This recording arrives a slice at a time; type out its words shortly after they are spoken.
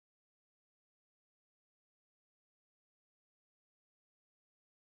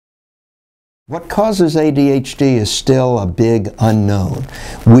What causes ADHD is still a big unknown.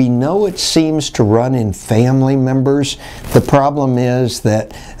 We know it seems to run in family members. The problem is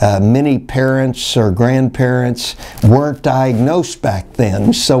that many parents or grandparents weren't diagnosed back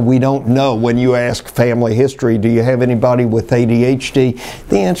then, so we don't know. When you ask family history, do you have anybody with ADHD?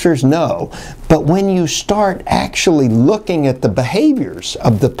 The answer is no. But when you start actually looking at the behaviors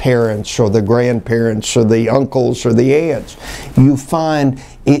of the parents or the grandparents or the uncles or the aunts, you find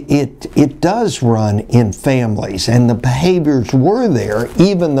it does run in families, and the behaviors were there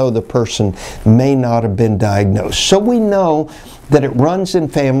even though the person may not have been diagnosed. So we know that it runs in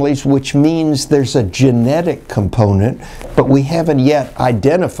families, which means there's a genetic component, but we haven't yet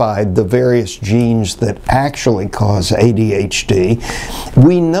identified the various genes that actually cause ADHD.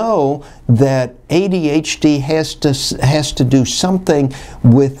 We know that ADHD has to do something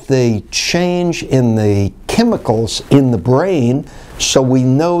with the change in the chemicals in the brain, so we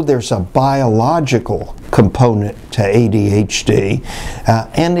know there's a biological component to ADHD,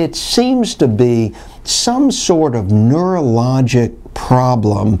 and it seems to be some sort of neurologic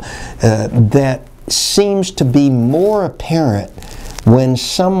problem that seems to be more apparent when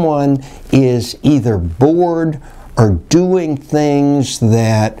someone is either bored or doing things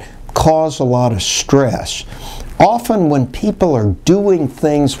that cause a lot of stress. Often when people are doing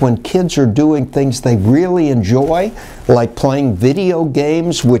things, when kids are doing things they really enjoy, like playing video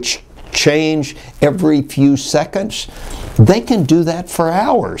games, which change every few seconds, they can do that for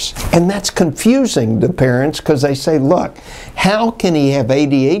hours. And that's confusing to parents because they say, look, how can he have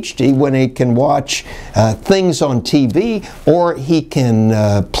ADHD when he can watch things on TV or he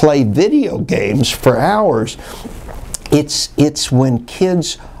can play video games for hours? It's when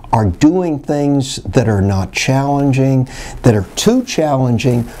kids are doing things that are not challenging, that are too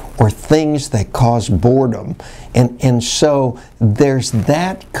challenging, or things that cause boredom. And so there's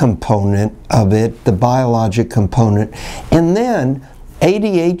that component of it, the biologic component. And then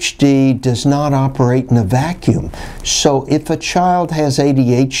ADHD does not operate in a vacuum. So if a child has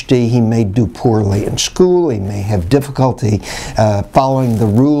ADHD, he may do poorly in school, he may have difficulty following the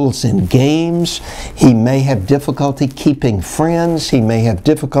rules in games, he may have difficulty keeping friends, he may have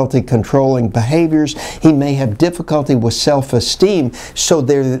difficulty controlling behaviors, he may have difficulty with self-esteem. So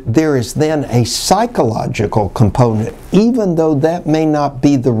there is then a psychological component. Even though that may not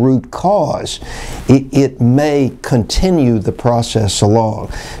be the root cause, it may continue the process along.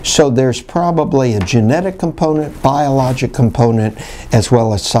 So there's probably a genetic component, biologic component, as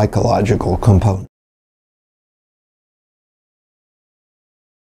well as psychological component.